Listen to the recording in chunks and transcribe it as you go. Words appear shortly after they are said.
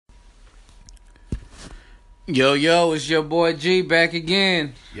Yo, yo, it's your boy G back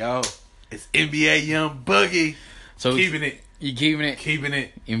again. Yo, it's NBA Young Boogie. So keeping it. You keeping it? Keeping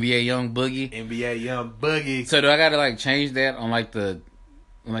it. NBA Young Boogie. NBA Young Boogie. So do I gotta change that on the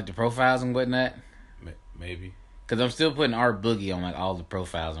profiles and whatnot? Maybe. Cause I'm still putting Rboogy on all the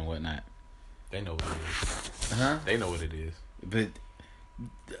profiles and whatnot. They know what it is. Huh? They know what it is. But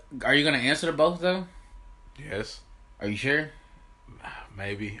are you gonna answer to both though? Yes. Are you sure?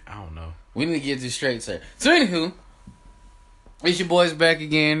 Maybe. I don't know. We need to get this straight, sir. So anywho, it's your boys back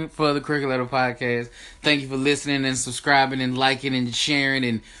again for the Cricket Letter Podcast. Thank you for listening and subscribing and liking and sharing.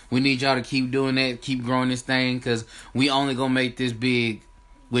 And we need y'all to keep doing that, keep growing this thing, because we only gonna make this big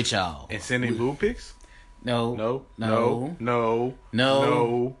with y'all. And sending boo pics? No.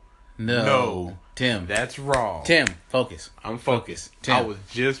 Tim. That's wrong. Tim, focus. I'm focused. Tim. I was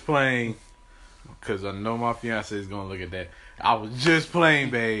just playing, because I know my fiance is going to look at that. I was just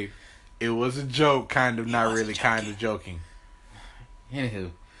playing, babe. It was a joke, kind of, not really, kind of joking. Anywho,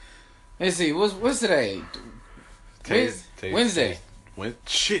 let's see. What's today? Wednesday.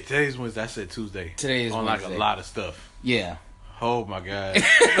 Today's Wednesday. I said Tuesday. Today is on Wednesday. A lot of stuff. Yeah. Oh my God.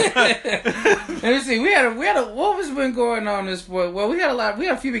 Let me see. We had a what was been going on this point? Well, we had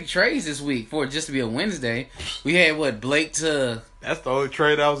a few big trades this week for it just to be a Wednesday. We had Blake to. That's the only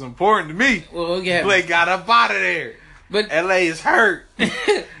trade that was important to me. Well, yeah. Blake got up out of there. But LA is hurt. LA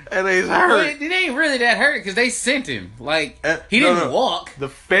is hurt. Well, it ain't really that hurt because they sent him. He didn't walk. The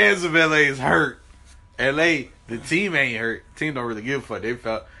fans of LA is hurt. LA, the team ain't hurt. The team don't really give a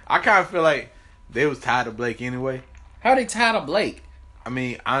fuck. I kind of feel like they was tired of Blake anyway. How they tired of Blake? I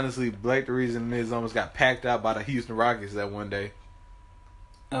mean, honestly, Blake, the reason is almost got packed out by the Houston Rockets that one day.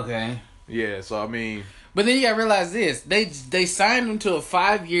 Okay. Yeah, so I mean. But then you gotta realize this: they signed him to a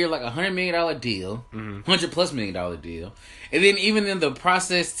 5-year, $100 million deal, $100+ million deal, and then even in the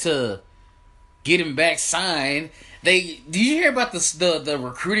process to get him back signed, did you hear about the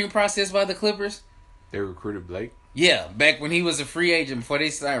recruiting process by the Clippers? They recruited Blake. Yeah, back when he was a free agent before they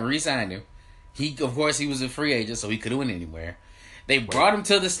re-signed him. He was a free agent, so he could have went anywhere. They brought him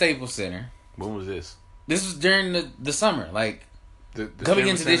to the Staples Center. When was this? This was during the summer, coming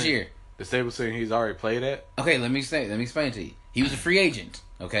into this year. The Staples Center he's already played at? Okay, let me explain to you. He was a free agent,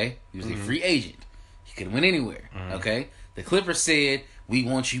 okay? He was a free agent. He could have went anywhere, okay? The Clippers said, we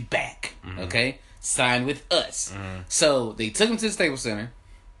want you back, okay? Sign with us. So, they took him to the Staples Center,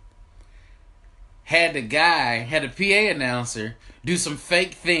 had the PA announcer do some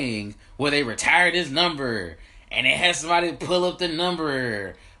fake thing where they retired his number, and they had somebody pull up the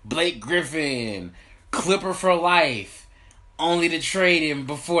number, Blake Griffin, Clipper for life, only to trade him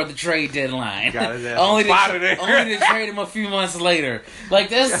before the trade deadline. Only to trade him a few months later.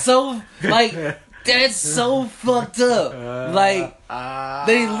 That's so fucked up.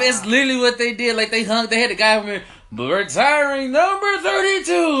 That's literally what they did. They had the guy with retiring number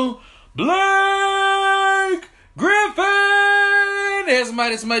 32, Blake Griffin. They had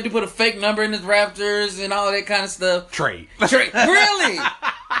somebody to put a fake number in his rafters and all that kind of stuff. Trade. Really?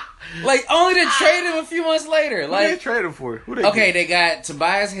 Only to trade him a few months later. Who they trade him for? They got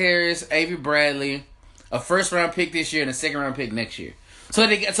Tobias Harris, Avery Bradley, a first-round pick this year and a second-round pick next year. So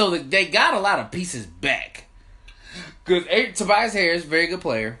they got a lot of pieces back. Because Tobias Harris, very good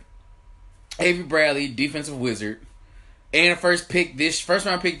player. Avery Bradley, defensive wizard. And a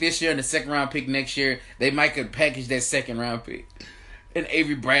first-round pick this year and a second-round pick next year. They might could package that second-round pick and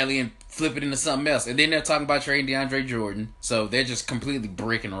Avery Bradley and flip it into something else. And then they're talking about trading DeAndre Jordan. So they're just completely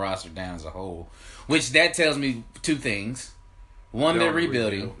breaking the roster down as a whole. Which that tells me two things. One, they're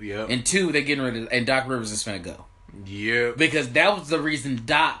rebuilding. Yep. And two, they're getting rid of... And Doc Rivers is finna go. Yeah. Because that was the reason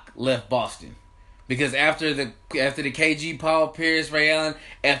Doc left Boston. Because after the KG, Paul Pierce, Ray Allen,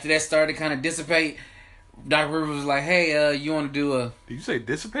 after that started to kind of dissipate, Doc Rivers was like, hey, you want to do a... Did you say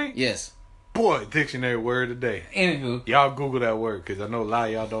dissipate? Yes. Boy, dictionary word today. Anywho. Y'all Google that word, because I know a lot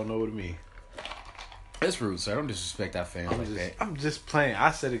of y'all don't know what it means. That's rude, sir. Don't disrespect our fans that. I'm just playing.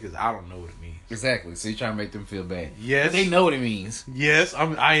 I said it because I don't know what it means. Exactly. So you're trying to make them feel bad. Yes. But they know what it means. Yes, I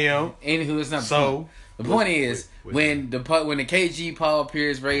am. Anywho, it's not so. The point is, when the KG, Paul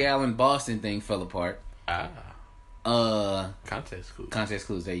Pierce, Ray Allen, Boston thing fell apart. Context clues. Context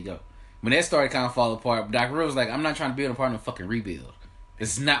clues. There you go. When that started kind of fall apart, Doc Rivers was like, I'm not trying to build a part of a fucking rebuild.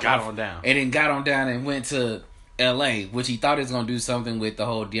 It's not got on down. And then got on down and went to LA, which he thought he was gonna do something with the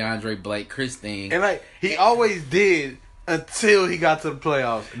whole DeAndre Blake Chris thing. And he always did until he got to the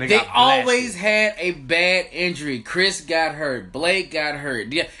playoffs. And they always had a bad injury. Chris got hurt. Blake got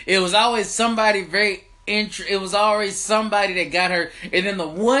hurt. It was always somebody it was always somebody that got hurt. And then the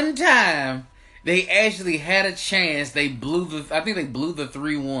one time they actually had a chance, I think they blew the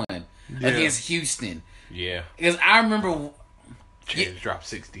 3-1 against Houston. Yeah. Because I remember... James dropped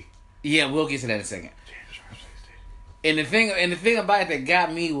 60. Yeah, we'll get to that in a second. James dropped 60. And the thing about it that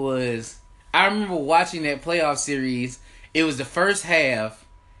got me was... I remember watching that playoff series. It was the first half.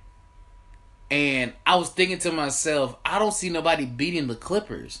 And I was thinking to myself, I don't see nobody beating the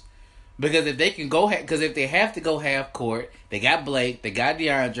Clippers. Because if they can go... Because if they have to go half court, they got Blake, they got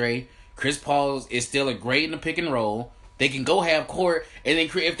DeAndre... Chris Paul is still a great in the pick and roll. They can go half court, and then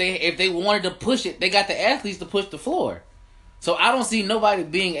if they wanted to push it, they got the athletes to push the floor. So I don't see nobody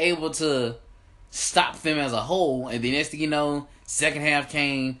being able to stop them as a whole. And the next thing you know, second half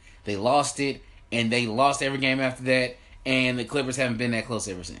came, they lost it, and they lost every game after that. And the Clippers haven't been that close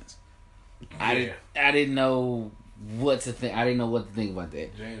ever since. Yeah. I didn't know what to think. I didn't know what to think about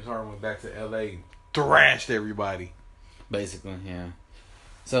that. James Harden went back to L.A. thrashed everybody. Basically, yeah.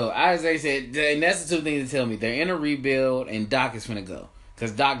 So, as they said, and that's the two things to tell me. They're in a rebuild, and Doc is finna go.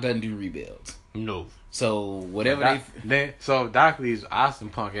 Because Doc doesn't do rebuilds. No. So, whatever So, Doc leaves, Austin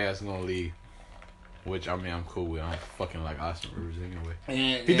punk ass gonna leave. Which, I mean, I'm cool with. I don't fucking like Austin Rivers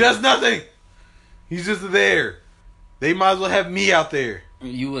anyway. He does nothing! He's just there. They might as well have me out there.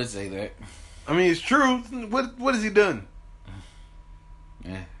 You would say that. I mean, it's true. What has he done?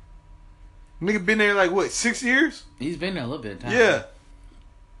 Yeah. Nigga been there like, what, 6 years? He's been there a little bit of time. Yeah.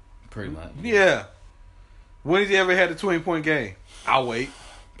 Pretty much. Yeah. When has he ever had a 20-point game? I'll wait.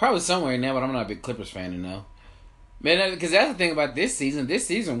 Probably somewhere in there, but I'm not a big Clippers fan to know. Man, because that's the thing about this season. This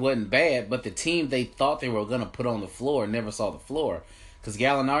season wasn't bad, but the team they thought they were going to put on the floor never saw the floor. Because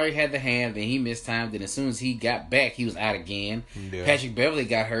Gallinari had the hand, then he missed time. Then as soon as he got back, he was out again. Yeah. Patrick Beverly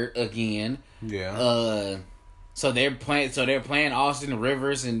got hurt again. Yeah. So they're playing Austin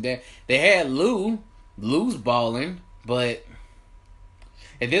Rivers, and they had Lou's balling, but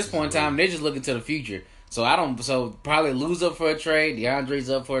at this point in time, they're just looking to the future. So probably Lou's up for a trade. DeAndre's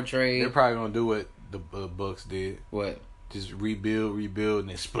up for a trade. They're probably gonna do what the Bucks did. What? Just rebuild, and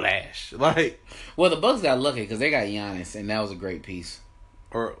then splash. Like, well, the Bucks got lucky because they got Giannis, and that was a great piece.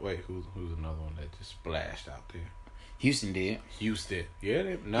 Or wait, who's another one that just splashed out there? Houston did. Yeah,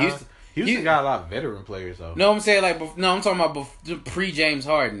 Houston got a lot of veteran players though. No, I'm saying I'm talking about pre James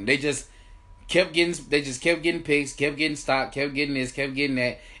Harden. They just kept getting picks, kept getting stock, kept getting this, kept getting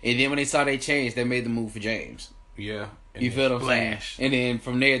that, and then when they saw they changed, they made the move for James. Yeah, you feel what I'm saying? And then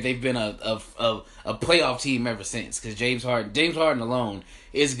from there, they've been a playoff team ever since. Because James Harden alone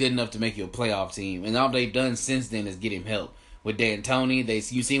is good enough to make you a playoff team, and all they've done since then is get him help with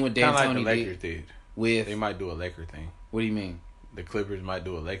D'Antoni. You seen what D'Antoni like the Lakers did. They might do a Laker thing. What do you mean? The Clippers might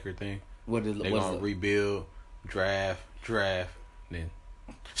do a Laker thing. They're gonna rebuild, draft, then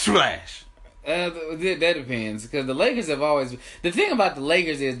splash. That depends, because the Lakers have always... The thing about the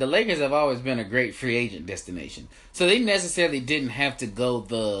Lakers is the Lakers have always been a great free agent destination. So they necessarily didn't have to go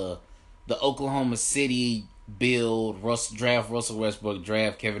the Oklahoma City build, draft Russell Westbrook,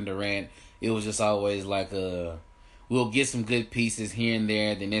 draft Kevin Durant. It was just always like we'll get some good pieces here and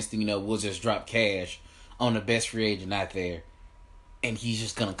there. The next thing you know, we'll just drop cash on the best free agent out there. And he's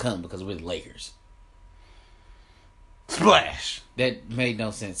just going to come because we're the Lakers. Splash! That made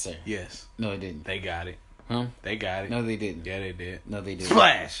no sense, sir. Yes. No, it didn't. They got it. Huh? They got it. No, they didn't. Yeah, they did. No, they didn't.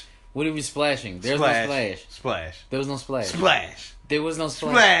 Splash! What are we splashing? There's no splash. Splash. There was no splash. Splash! There was no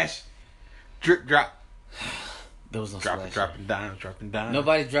splash. Splash! Drip, drop. There was no splash. Dropping down.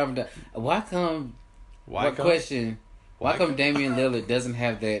 Nobody's dropping down. Why come... Question. Why come Damian Lillard doesn't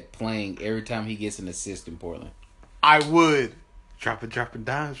have that playing every time he gets an assist in Portland? I would. Dropping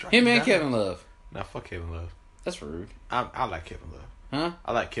down. Him and Kevin Love. Nah, fuck Kevin Love. That's rude. I like Kevin Love. Huh?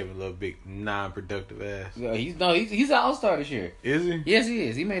 I like Kevin Love, big non-productive ass. Yeah, he's an all-star this year. Is he? Yes, he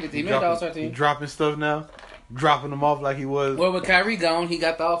is. He made it. He made the all-star team. He dropping stuff now, dropping them off like he was. Well, with Kyrie gone, he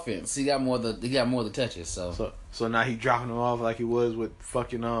got the offense. He got more of the touches. So now he dropping them off like he was with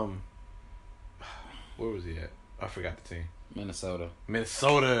fucking where was he at? I forgot the team. Minnesota.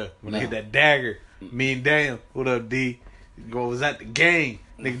 When they hit that dagger. Me and Daniel, what up, D? Was at the game.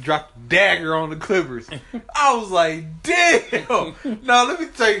 Nigga dropped the dagger on the Clippers. I was like, damn. Now let me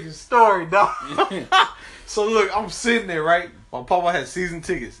tell you the story, dog. So look, I'm sitting there, right? My papa had season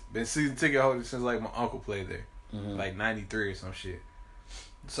tickets. Been season ticket holder since like my uncle played there. Mm-hmm. Like 93 or some shit.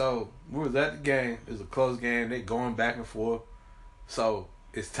 So we was at the game. It was a close game. They going back and forth. So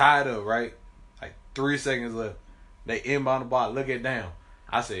it's tied up, right? Like 3 seconds left. They inbound the ball. Look it down.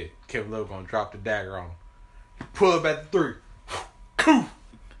 I said, Kevin Love gonna drop the dagger on him. Pull up at the 3.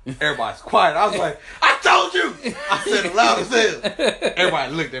 Everybody's quiet. I was like, I told you. I said it loud as hell.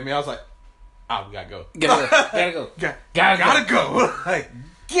 Everybody looked at me. I was like, we gotta go. Gotta go. Gotta go.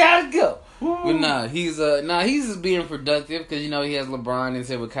 Gotta go. But he's just being productive because he has LeBron, and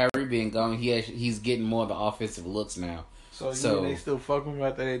said with Kyrie being gone, he's getting more of the offensive looks now. So you mean they still fuck with him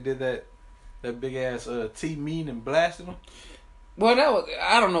after they did that big ass T-mean and blasted him? Well,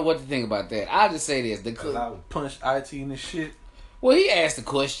 I don't know what to think about that. I'll just say this: I punched IT in this shit. Well, he asked a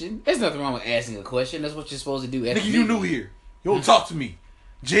question. There's nothing wrong with asking a question. That's what you're supposed to do. Nigga, you new here. You don't talk to me.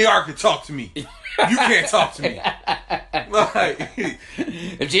 JR can talk to me. You can't talk to me. Like,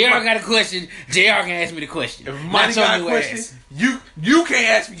 if JR got a question, JR can ask me the question. If Monty got a question, you can't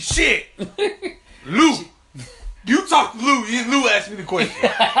ask me shit. Lou. You talk to Lou. Lou asked me the question.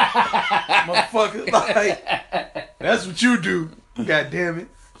 Motherfucker. Like, that's what you do. God damn it.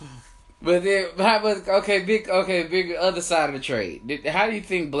 But then, big other side of the trade. How do you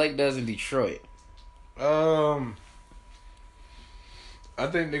think Blake does in Detroit? I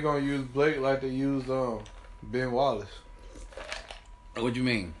think they're gonna use Blake like they used Ben Wallace. What you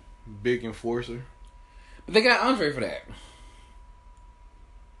mean? Big enforcer. But they got Andre for that.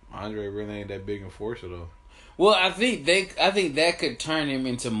 Andre really ain't that big enforcer though. Well, I think that could turn him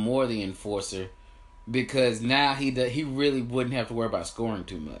into more the enforcer because now he really wouldn't have to worry about scoring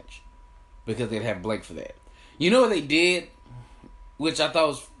too much. Because they'd have Blake for that. You know what they did? Which I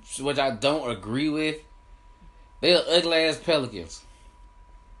don't agree with? They are ugly ass Pelicans.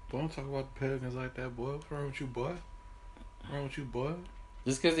 Don't talk about the Pelicans like that, boy. What's wrong with you, boy?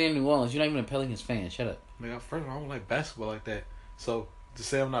 Just because they're in New Orleans, you're not even a Pelicans fan. Shut up. Man, first of all, I don't like basketball like that. So to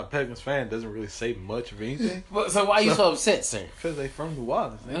say I'm not a Pelicans fan doesn't really say much of anything. So why are you so upset, sir? Because they from New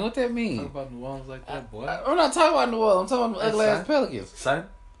Orleans. Man, what that mean? Talk about New Orleans like that, boy. I'm not talking about New Orleans. I'm talking about ugly ass Pelicans. Son,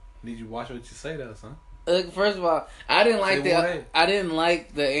 need you watch what you say, though, son. First of all, I didn't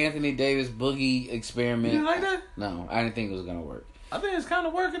like the Anthony Davis boogie experiment. You didn't like that? No, I didn't think it was gonna work. I think it's kind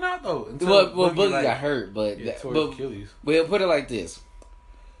of working out though. Well, Boogie got hurt, but Achilles. Well, put it like this: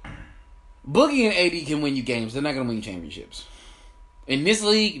 Boogie and AD can win you games. They're not gonna win you championships. In this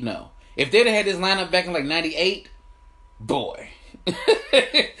league, no. If they'd have had this lineup back in like '98, boy.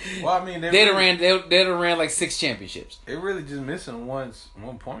 Well, I mean, they'd have ran like 6 championships. They're really just missing one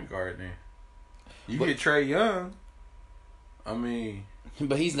point guard there. You get Trae Young. I mean,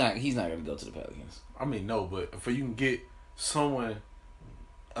 but he's not gonna go to the Pelicans. I mean, no, but if you can get someone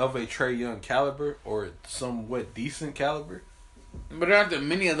of a Trae Young caliber or somewhat decent caliber, but there aren't that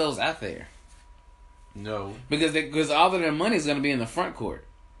many of those out there. No, because all of their money is gonna be in the front court.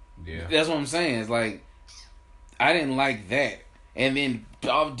 Yeah, that's what I'm saying. It's like I didn't like that, and then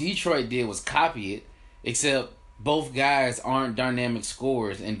all Detroit did was copy it, except both guys aren't dynamic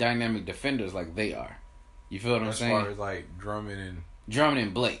scorers and dynamic defenders like they are. You feel what I'm saying? As far as like Drummond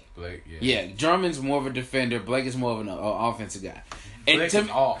and Blake. Yeah, Drummond's more of a defender. Blake is more of an offensive guy. Blake is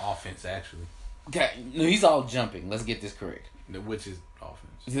all offense, actually. Okay, no, he's all jumping. Let's get this correct. Which is offense.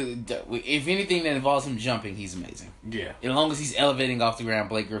 If anything that involves him jumping, he's amazing. Yeah. As long as he's elevating off the ground,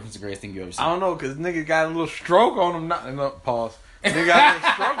 Blake Griffin's the greatest thing you ever seen. I don't know, because nigga got a little stroke on him. Pause. Nigga got a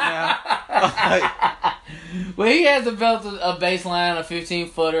little stroke now. Well, he has developed a baseline, a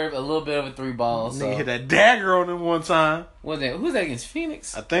 15-footer, a little bit of a 3-ball. Nigga hit that dagger on him one time. Who's that against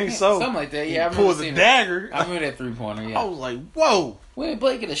Phoenix? I think so. Something like that. Yeah, I remember seeing the dagger. I remember that 3-pointer. Yeah. I was like, whoa. When did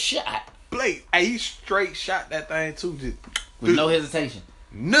Blake get a shot? Blake, he straight shot that thing too, just with no hesitation.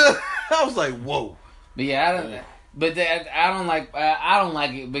 No, I was like, whoa. But yeah, I don't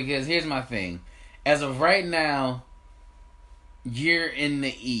like it because here's my thing. As of right now, you're in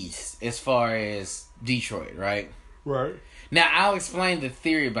the East as far as Detroit, right? Right. Now I'll explain the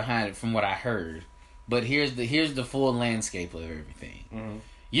theory behind it from what I heard, but here's the full landscape of everything. Mm-hmm.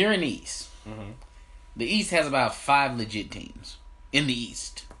 You're in the East. Mm-hmm. The East has about 5 legit teams in the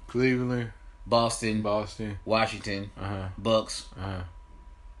East: Cleveland, Boston, Washington, Bucks,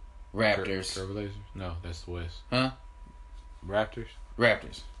 Raptors. Trailblazers? No, that's the West. Huh? Raptors.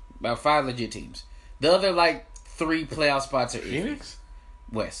 About 5 legit teams. The other 3 playoff spots are Phoenix?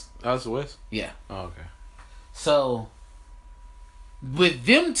 West. Oh, that's the West? Yeah. Oh, okay. So, with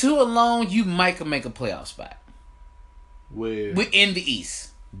them 2 alone, you might make a playoff spot. Within the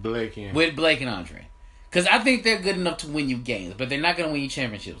East. With Blake and Andre. Because I think they're good enough to win you games, but they're not going to win you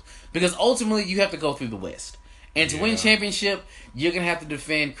championships. Because ultimately, you have to go through the West. And to win championship, you're going to have to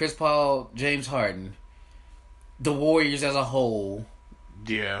defend Chris Paul, James Harden, the Warriors as a whole.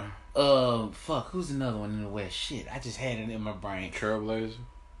 Yeah. Who's another one in the West? Shit, I just had it in my brain. Trailblazers.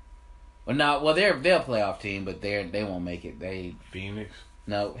 They're a playoff team, but they won't make it. Phoenix.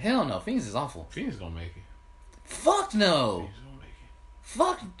 No, hell no. Phoenix is awful. Phoenix gonna make it. Fuck no. Phoenix gonna make it.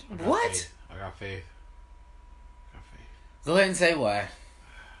 Fuck what? I got faith. Go ahead and say why.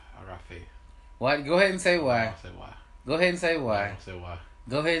 I got faith. Why? Go ahead and say why. I'll say why. Go ahead and say why. I'll say why.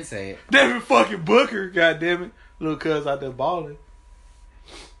 Go ahead and say it. Devin fucking Booker, goddamn it. Little cuz out there balling.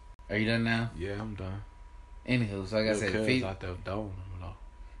 Are you done now? Yeah, I'm done. Anywho, so like I said, cuz out there doing though.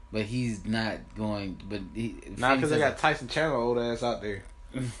 But he's not going. But not because they got Tyson Chandler old ass out there.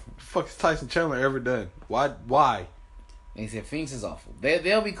 What the fuck has Tyson Chandler ever done? Why? And he said Phoenix is awful.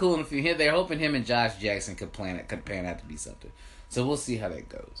 They'll be cool in a few. They're hoping him and Josh Jackson could pan out to be something. So we'll see how that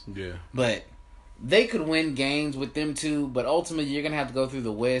goes. Yeah. But they could win games with them two. But ultimately, you're gonna have to go through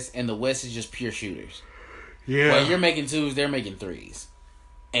the West, and the West is just pure shooters. Yeah. Well, you're making twos, they're making threes,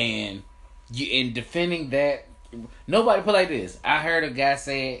 and in defending that, nobody put like this. I heard a guy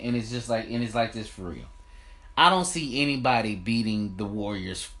say it, and it's like this for real. I don't see anybody beating the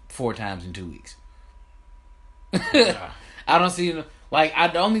Warriors 4 times in 2 weeks. Nah. I don't see the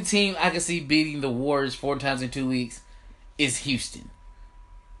only team I can see beating the Warriors 4 times in 2 weeks is Houston.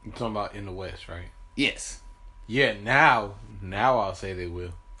 You're talking about in the West, right? Yes. Yeah, now I'll say they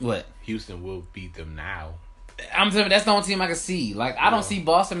will. What? Houston will beat them now. I'm telling you, that's the only team I can see. Like, I don't see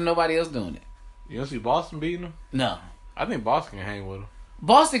Boston and nobody else doing it. You don't see Boston beating them? No. I think Boston can hang with them.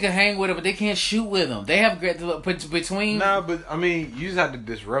 Boston can hang with them, but they can't shoot with them. They have great between. Nah, but I mean, you just have to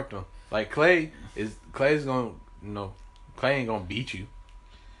disrupt them. Like Clay's gonna, Clay ain't gonna beat you.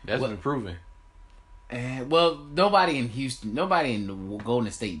 That's been proven. Well, nobody in Houston, nobody in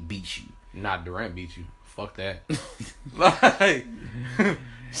Golden State beats you. Not Durant beat you. Fuck that. Like,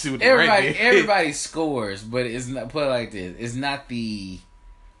 see what everybody scores, but it's not put it like this. It's not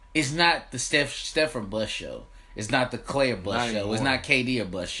the Steph or Bus show. It's not the Clay or Bus show. It's not KD or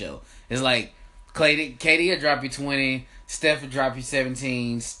Bus show. It's like KD will drop you 20, Steph will drop you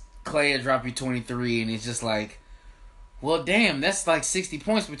 17, Clay will drop you 23, and it's just like, well, damn, that's like 60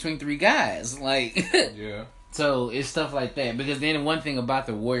 points between 3 guys. Like, yeah. So it's stuff like that. Because then one thing about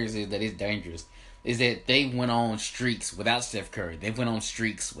the Warriors is that it's dangerous. Is that they went on streaks without Steph Curry. They went on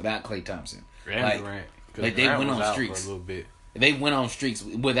streaks without Klay Thompson. Durant. Like they went on streaks. For a little bit. They went on streaks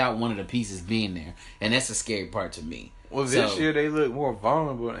without one of the pieces being there, and that's a scary part to me. Well, this year they look more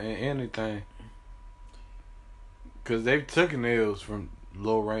vulnerable than anything, because they've taken L's from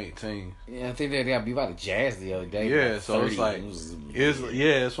low-ranked teams. Yeah, I think they got beat by the Jazz the other day. Yeah, so 30. It's like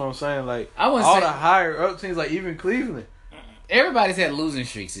that's what I'm saying. Like the higher up teams, like even Cleveland. Everybody's had losing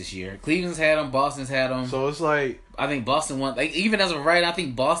streaks this year. Cleveland's had them. Boston's had them. So it's like I think Boston won. Like even as of right, I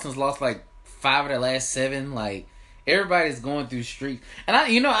think Boston's lost like 5 of their last 7. Like. Everybody's going through streaks. And I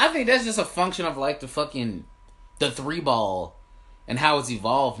think that's just a function of like the 3-ball and how it's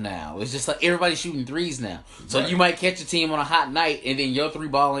evolved now. It's just like everybody's shooting threes now. So you might catch a team on a hot night and then your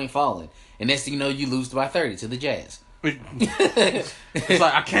 3-ball ain't falling. And next thing you know, you lose by 30 to the Jazz. It's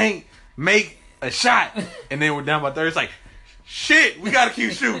like, I can't make a shot. And then we're down by 30. It's like, shit, we got to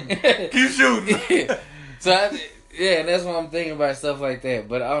keep shooting. Keep shooting. So, yeah, that's what I'm thinking about, stuff like that.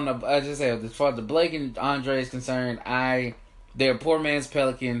 But I don't know. I just say, as far as the Blake and Andre is concerned, they're poor man's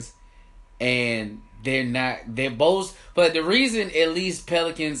Pelicans, and they're both. But the reason at least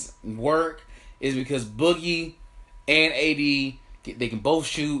Pelicans work is because Boogie and AD, they can both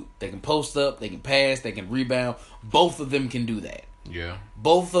shoot, they can post up, they can pass, they can rebound. Both of them can do that. Yeah.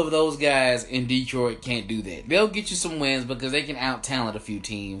 Both of those guys in Detroit can't do that. They'll get you some wins because they can out-talent a few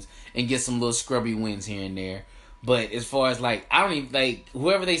teams and get some little scrubby wins here and there. But as far as like, I don't even like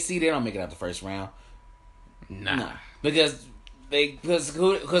whoever they see, they don't make it out the first round. Nah. Because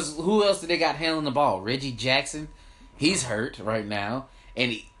who else did they got handling the ball? Reggie Jackson, he's hurt right now,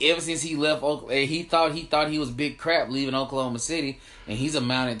 and ever since he left Oklahoma, he thought he was big crap leaving Oklahoma City, and he's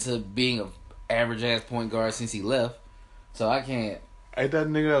amounted to being an average ass point guard since he left. So I can't. Ain't that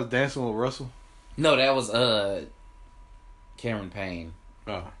nigga that was dancing with Russell? No, that was Cameron Payne.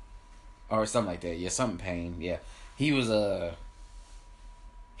 Oh. Or something like that. Yeah, something Payne. Yeah. He was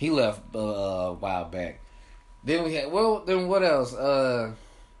he left a while back. Then we had then what else?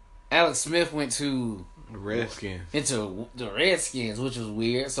 Alex Smith went to the Redskins. Into the Redskins, which was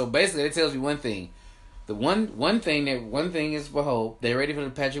weird. So basically that tells you one thing. The one thing is behold, they're ready for the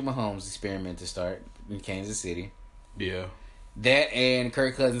Patrick Mahomes experiment to start in Kansas City. Yeah. That and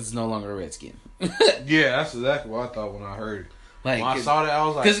Kirk Cousins is no longer a Redskin. Yeah, that's exactly what I thought when I heard it. Like, when I saw that, I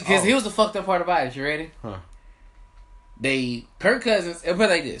was like, because he was the fucked up part about it. You ready? Huh? Kirk Cousins. It'll put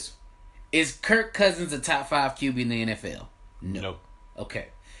it like this: is Kirk Cousins a top 5 QB in the NFL? No. Nope. Okay.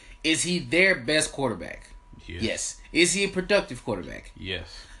 Is he their best quarterback? Yes. Is he a productive quarterback? Yes.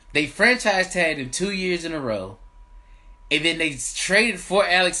 They franchise tagged him 2 years in a row, and then they traded for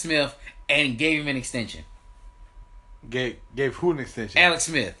Alex Smith and gave him an extension. Gave who an extension? Alex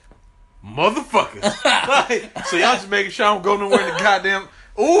Smith. Motherfuckers. So y'all just making sure I don't go nowhere in the goddamn.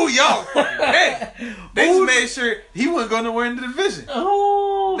 Ooh, y'all. Hey, they just made sure he wouldn't go nowhere in the division. Oh,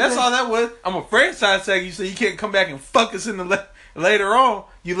 That's all that was. I'm a franchise tag you, so you can't come back and fuck us in the later on,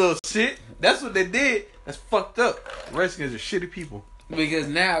 you little shit. That's what they did. That's fucked up. The Redskins are shitty people. Because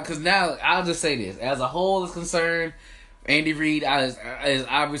now, I'll just say this: as a whole is concerned, Andy Reid is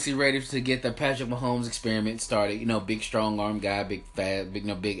obviously ready to get the Patrick Mahomes experiment started. You know, big strong arm guy, big fat,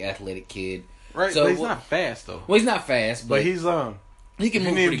 big athletic kid. Right, so, but he's not fast though. Well, he's not fast, but he's he can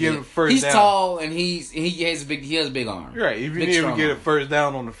move pretty good. He's tall and he has a big arm. Right, if you need to get a first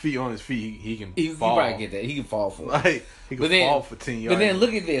down on his feet, he can fall. He probably get that. He can fall for it. Like he can fall for 10 yards. But then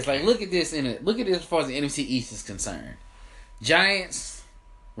look at this. Look at this as far as the NFC East is concerned. Giants,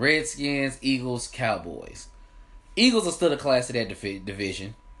 Redskins, Eagles, Cowboys. Eagles are still the class of that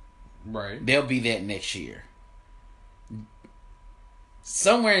division. Right. They'll be that next year.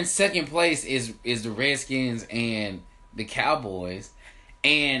 Somewhere in second place is the Redskins and the Cowboys.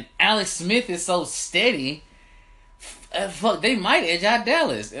 And Alex Smith is so steady. Fuck, they might edge out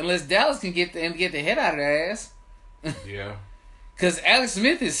Dallas. Unless Dallas can get the head out of their ass. Yeah. Because Alex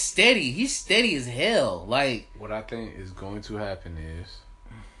Smith is steady. He's steady as hell. Like, what I think is going to happen is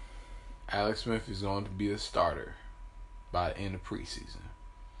Alex Smith is going to be a starter by the end of preseason.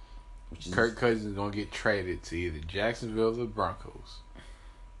 Kirk Cousins is going to get traded to either Jacksonville or the Broncos.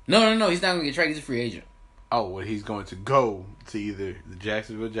 No. He's not going to get traded. He's a free agent. Oh, well, he's going to go to either the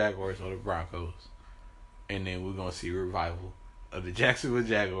Jacksonville Jaguars or the Broncos. And then we're going to see a revival of the Jacksonville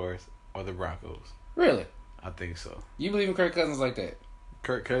Jaguars or the Broncos. Really? I think so. You believe in Kirk Cousins like that?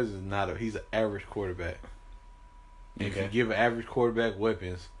 Kirk Cousins is not he's an average quarterback. And okay. If you give an average quarterback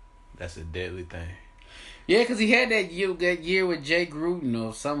weapons, that's a deadly thing. Yeah, because he had that year with Jay Gruden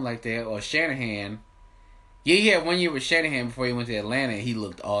or something like that, or Shanahan. Yeah, he had 1 year with Shanahan before he went to Atlanta, and he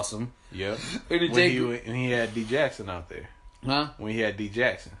looked awesome. Yep. And he had D. Jackson out there. Huh? When he had D.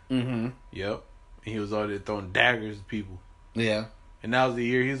 Jackson. Mm-hmm. Yep. And he was out there throwing daggers at people. Yeah. And that was the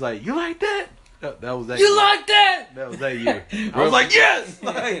year he was like, "You like that?" That was that. You year. like that? That was that year. I was like, "Yes,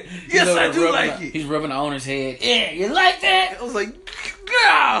 yes, I do like it." He's rubbing the owner's head. Yeah, you like that? I was like,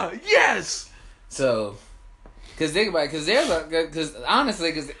 "Yeah, yes." So, because think about it, because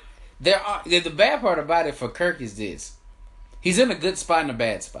honestly, the bad part about it for Kirk is this: he's in a good spot and a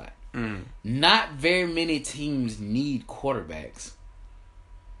bad spot. Not very many teams need quarterbacks,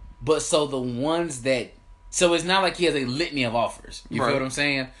 but so it's not like he has a litany of offers. You feel what I'm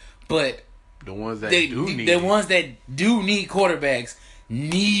saying? But the ones that do need quarterbacks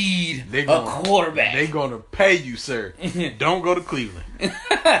need a quarterback. They're gonna pay you, sir. Don't go to Cleveland.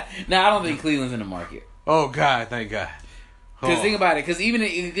 Now I don't think Cleveland's in the market. Oh God, thank God. Because think about it. Because even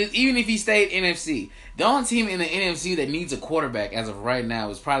if he stayed NFC, the only team in the NFC that needs a quarterback as of right now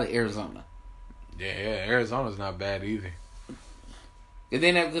is probably Arizona. Yeah, Arizona's not bad either. And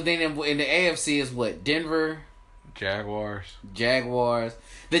then in the AFC is what? Denver, Jaguars.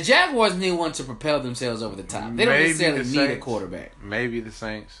 The Jaguars need one to propel themselves over the top. They don't necessarily need a quarterback. Maybe the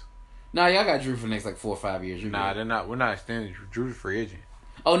Saints. No, y'all got Drew for the next 4 or 5 years. Nah, they're not. We're not extending Drew's free agent.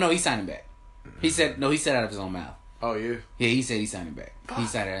 Oh no, he's signing back. He said out of his own mouth. Oh yeah. Yeah, he said he's signing back. He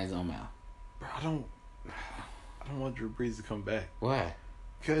said it out of his own mouth. Bro, I don't want Drew Brees to come back. Why?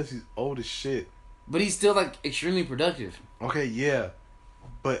 Because he's old as shit. But he's still extremely productive. Okay, yeah.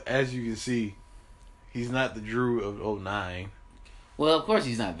 But as you can see, he's not the Drew of 2009. Well, of course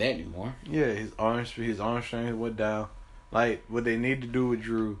he's not that anymore. Yeah, his arm strength went down. Like, what they need to do with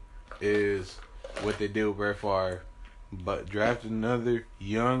Drew is what they did with Brett Favre, but draft another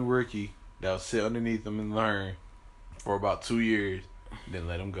young rookie that'll sit underneath him and learn for about 2 years, then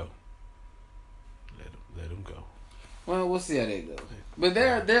let him go. Let him go. Well, we'll see how that goes. But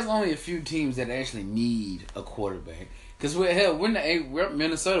there's only a few teams that actually need a quarterback. Because we're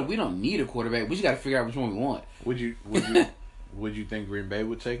Minnesota. We don't need a quarterback. We just got to figure out which one we want. Would you think Green Bay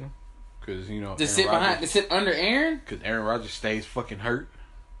would take him? Because to sit under Aaron. Because Aaron Rodgers stays fucking hurt.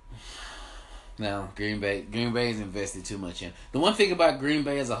 No, Green Bay's invested too much in. The one thing about Green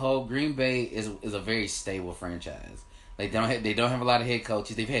Bay as a whole, Green Bay is a very stable franchise. They don't have a lot of head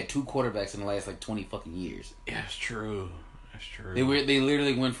coaches. They've had 2 quarterbacks in the last 20 fucking years. Yeah, that's true. They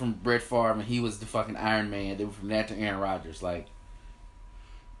literally went from Brett Favre and he was the fucking Iron Man. They went from that to Aaron Rodgers. They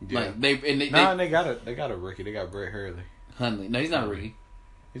got a rookie. They got Brett Hundley. No, he's not a rookie.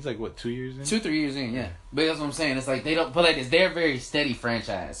 He's 2 years in? 2-3 years in, yeah. But that's what I'm saying. It's they don't play like this. They're a very steady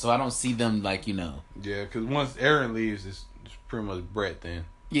franchise, so I don't see them Yeah, because once Aaron leaves, it's pretty much Brett then.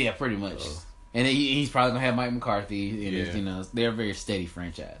 Yeah, pretty much. And he's probably gonna have Mike McCarthy. And they're a very steady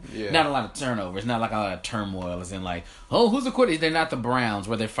franchise. Yeah. Not a lot of turnovers. Not like a lot of turmoil. As in who's the quarterback? They're not the Browns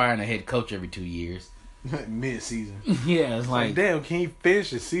where they're firing a head coach every 2 years. Mid-season. Yeah, it's damn, can he finish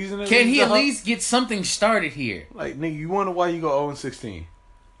the season? Can he at least get something started here? Nigga, you wonder why you go 0-16?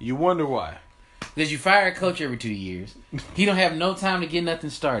 You wonder why. Because you fire a coach every 2 years. He don't have no time to get nothing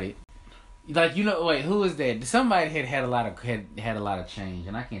started. Like, wait, who was that? Somebody had a lot of change,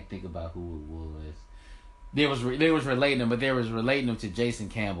 and I can't think about who it was. They was relating them, but they was relating them to Jason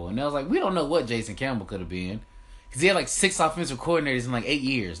Campbell, and they was like, we don't know what Jason Campbell could have been, because he had like 6 offensive coordinators in like 8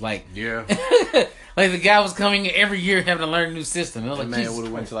 years. Like, yeah, like the guy was coming every year having to learn a new system. It was like, man would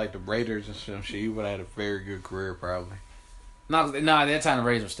have went to like the Raiders and some shit. He would have had a very good career probably. No, at that time the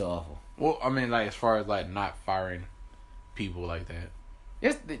Raiders were still awful. Well, I mean, like as far as like not firing people like that.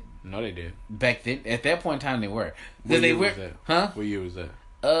 Yes, no, they did. Back then, at that point in time, they were. What year was that? Huh? What year was that?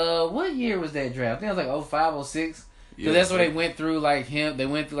 What year was that draft? I think it was like 05, 06. Because that's where they went through like him. They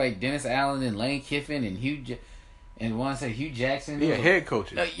went through like Dennis Allen and Lane Kiffin and Hugh Jackson. Yeah, head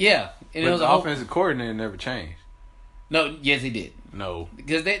coaches. Yeah, and but it was the offensive coordinator never changed. No, yes, he did. No,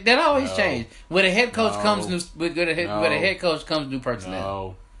 because that always changed. With a head coach comes new. With a head coach comes new personnel.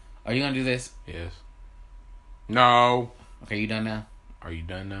 No. Are you gonna do this? Yes. No. Okay, you done now? Are you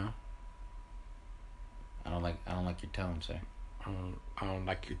done now? I don't like your tone, sir. I don't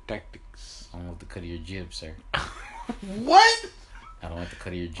like your tactics. I don't like the cut of your jib, sir. What? I don't like the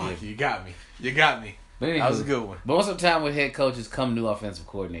cut of your jib. Oh, you got me. But anyway, that was a good one. But most of the time with head coaches come new offensive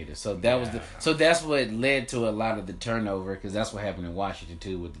coordinators. So that's what led to a lot of the turnover, because that's what happened in Washington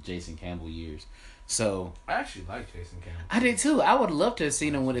too with the Jason Campbell years. So I actually like Jason Campbell. I did too. I would love to have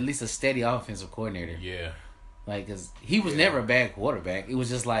seen him with at least a steady offensive coordinator. Yeah. Like, cause he was never a bad quarterback. It was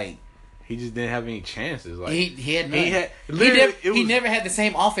just like he just didn't have any chances. Like he had none. He never had the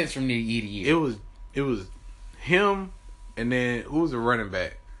same offense from year to year. It was him, and then who was the running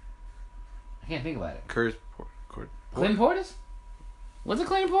back? I can't think about it. Clinton Portis? Was it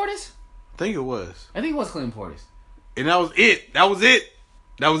Clinton Portis? I think it was. I think it was Clinton Portis. And that was it. That was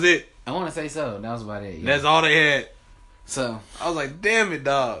it. I want to say so. That was about it. Yeah. That's all they had. So I was like, damn it,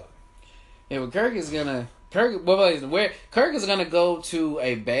 dog. Yeah, but Kirk is gonna go to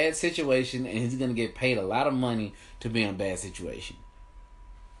a bad situation, and he's gonna get paid a lot of money to be in a bad situation.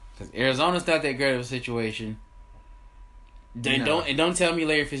 Because Arizona's not that great of a situation. Don't tell me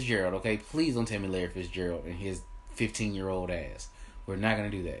Larry Fitzgerald, okay? Please don't tell me Larry Fitzgerald and his 15-year-old ass. We're not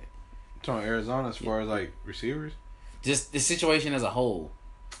gonna do that. Talking Arizona as far as like receivers, just the situation as a whole.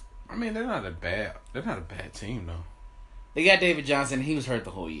 I mean, they're not a bad team though. They got David Johnson. He was hurt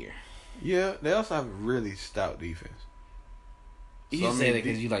the whole year. Yeah, they also have a really stout defense. You say that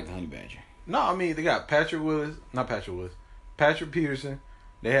because you like the Honey Badger. No, I mean they got Patrick Peterson.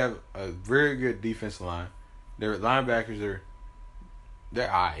 They have a very good defensive line. Their linebackers they're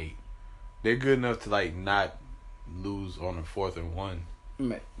alright. They're good enough to like not lose on a 4th and 1.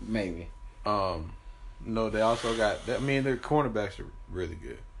 Maybe. No, they also got. I mean, their cornerbacks are really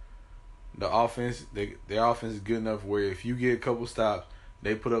good. The offense, their offense is good enough where if you get a couple stops,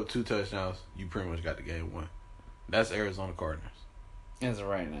 they put up 2 touchdowns, you pretty much got the game won. That's Arizona Cardinals. That's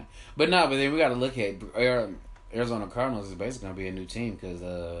right now. But then we got to look at Arizona Cardinals is basically going to be a new team because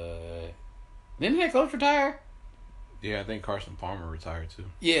didn't head coach retire? Yeah, I think Carson Palmer retired too.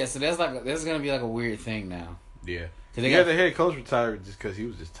 Yeah, so that's going to be like a weird thing now. Yeah. The head coach retired just because he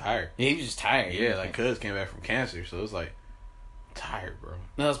was just tired. Yeah, he was just tired. Yeah, like Cuz came back from cancer, so it's like, I'm tired, bro.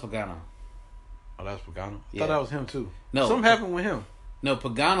 No, that's Pagano. Oh, that's Pagano? I Yeah. thought that was him too. No. Something happened with him. No,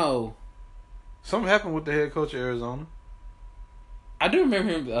 Pagano. Something happened with the head coach of Arizona. I do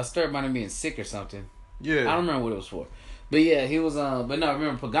remember him. A story about him being sick or something. Yeah. I don't remember what it was for. But yeah, he was. But no, I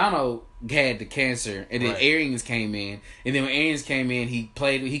remember Pagano had the cancer, and then Arians came in, and then when Arians came in, he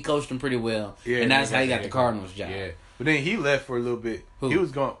coached him pretty well, and that's how he got the Cardinals job. Yeah. But then he left for a little bit. Who? He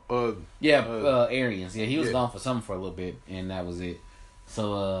was gone. Arians. Yeah, he was gone for something for a little bit, and that was it.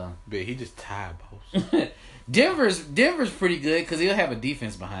 So, but he just tired, boss. Denver's pretty good because he'll have a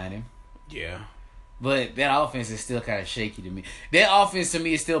defense behind him. Yeah. But that offense is still kind of shaky to me. That offense to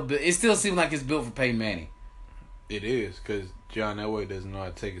me is it still seems like it's built for Peyton Manning. It is, because John Elway doesn't know how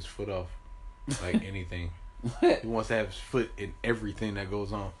to take his foot off like anything. What? He wants to have his foot in everything that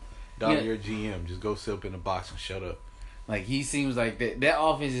goes on. Dog, you're GM. Just go sit up in the box and shut up. Like, he seems like that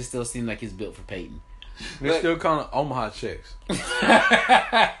offense is still seems like it's built for Peyton. They're still calling Omaha checks.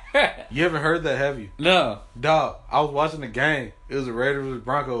 You haven't heard that, have you? No. Dog, I was watching the game. It was the Raiders vs.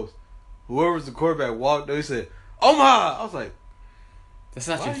 Broncos. Whoever was the quarterback walked up, he said, Omaha! I was like, that's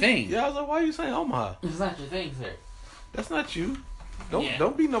not your thing. Yeah, I was like, why are you saying Omaha? It's not your thing, sir. That's not you.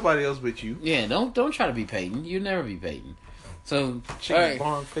 Don't be nobody else but you. Yeah, don't try to be Peyton. You'll never be Peyton. So, chicken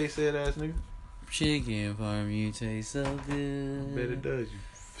farm face head ass nigga. Chicken farm, you taste so good. I bet it does, you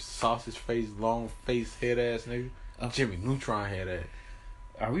sausage face, long face head ass nigga. Jimmy Neutron head ass.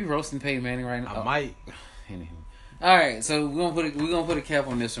 Are we roasting Peyton Manning right now? I might. All right, so we're gonna put a cap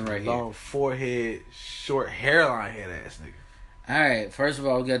on this one right here. Long forehead, short hairline, head ass nigga. All right, first of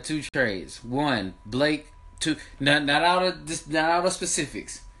all, we got 2 trades. One, Blake to not out of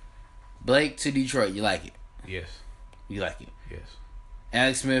specifics. Blake to Detroit, you like it? Yes. You like it? Yes.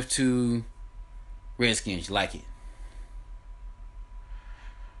 Alex Smith to Redskins, you like it?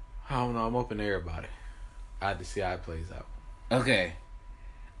 I don't know. I'm open to everybody. I have to see how it plays out. Okay.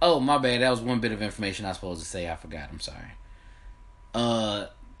 Oh, my bad. That was one bit of information I was supposed to say. I forgot. I'm sorry.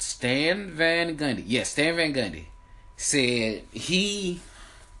 Stan Van Gundy. Yes, Stan Van Gundy said he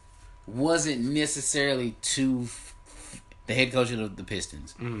wasn't necessarily the head coach of the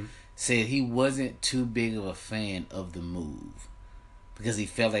Pistons, said he wasn't too big of a fan of the move because he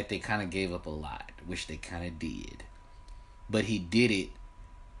felt like they kind of gave up a lot, which they kind of did. But he did it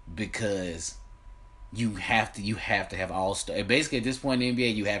because you have to have all-star. Basically, at this point in the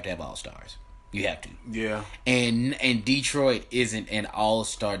NBA, you have to have all-stars. You have to. Yeah. And Detroit isn't an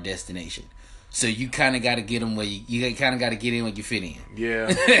all-star destination. So you kind of got to get them where you kind of got to get in where you fit in.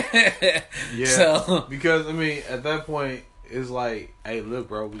 Yeah. Yeah. So because I mean, at that point, it's like, hey, look,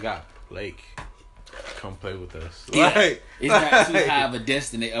 bro, we got Blake. Come play with us. Yeah, Like, it's not too high of a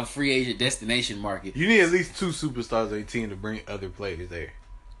free agent destination market. You need at least 2 superstars on your team to bring other players there.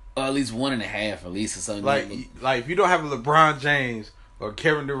 Or at least 1.5, at least, or something. Like if you don't have a LeBron James or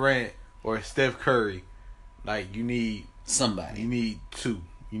Kevin Durant or Steph Curry, like you need somebody. You need 2.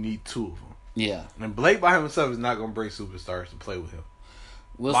 You need 2 of them. Yeah. And Blake by himself is not gonna bring superstars to play with him.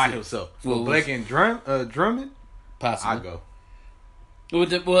 Himself. Well, Blake and Drummond, possibly. I go. Well,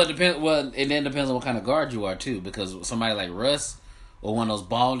 it depends. Well, it then depends on what kind of guard you are too, because somebody like Russ or one of those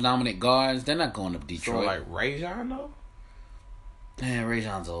ball dominant guards, they're not going to Detroit. So like Rajon though. Man,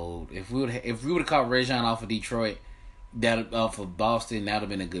 Rajon's old. If we would have caught Rajon off of Detroit, off of Boston, that would have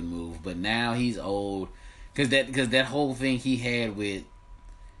been a good move. But now he's old because that whole thing he had with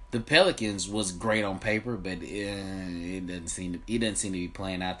the Pelicans was great on paper, but it doesn't seem to be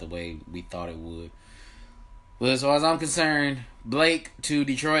playing out the way we thought it would. Well, as far as I'm concerned, Blake to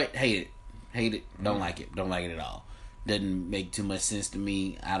Detroit, hate it, don't like it at all. Doesn't make too much sense to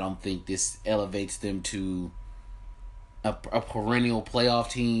me. I don't think this elevates them to a perennial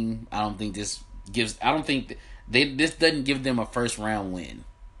playoff team. I don't think this doesn't give them a first round win.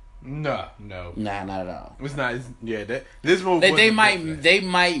 No. Nah, not at all. It's not. This move. They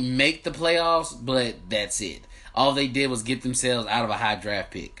might make the playoffs, but that's it. All they did was get themselves out of a high draft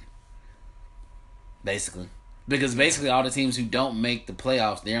pick. Basically, because all the teams who don't make the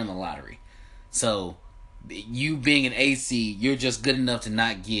playoffs, they're in the lottery. So, you being an AC, you're just good enough to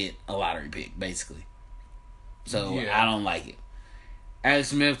not get a lottery pick, basically. So I don't like it. Alex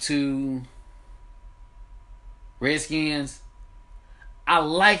Smith to Redskins. I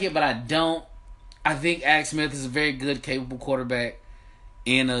like it, but I don't. I think Alex Smith is a very good, capable quarterback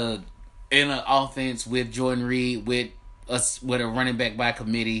in an offense with Jordan Reed, with a running back by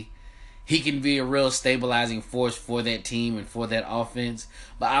committee. He can be a real stabilizing force for that team and for that offense.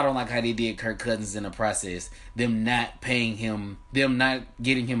 But I don't like how they did Kirk Cousins in the process. Them not paying him, them not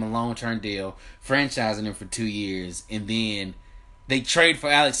getting him a long-term deal, franchising him for 2 years, and then they trade for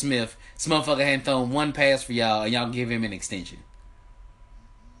Alex Smith. This motherfucker hadn't thrown one pass for y'all, and y'all give him an extension.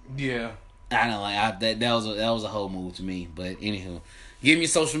 Yeah. I don't like that. That was a whole move to me. But anywho, give me your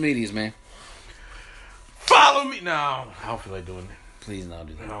social medias, man. Follow me. No, I don't feel like doing it. Please don't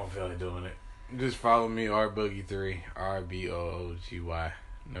do that. I don't feel like doing it. Just follow me, Rboogy3, RBOOGY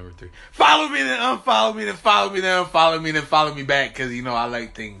 3. Follow me, then unfollow me, then follow me, then unfollow me, then follow me back, because you know I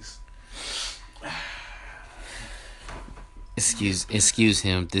like things. Excuse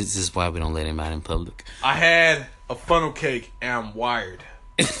him. This is why we don't let him out in public. I had a funnel cake and I'm wired.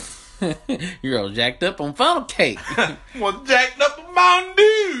 You're all jacked up on funnel cake. Well, jacked up on Mountain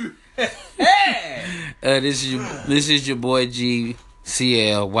Dew. This is your boy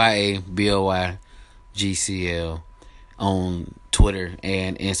YaBoyGCL on Twitter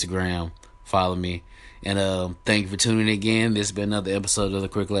and Instagram. Follow me. And thank you for tuning in again. This has been another episode of the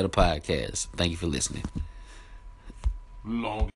Quick Letter Podcast. Thank you for listening. Long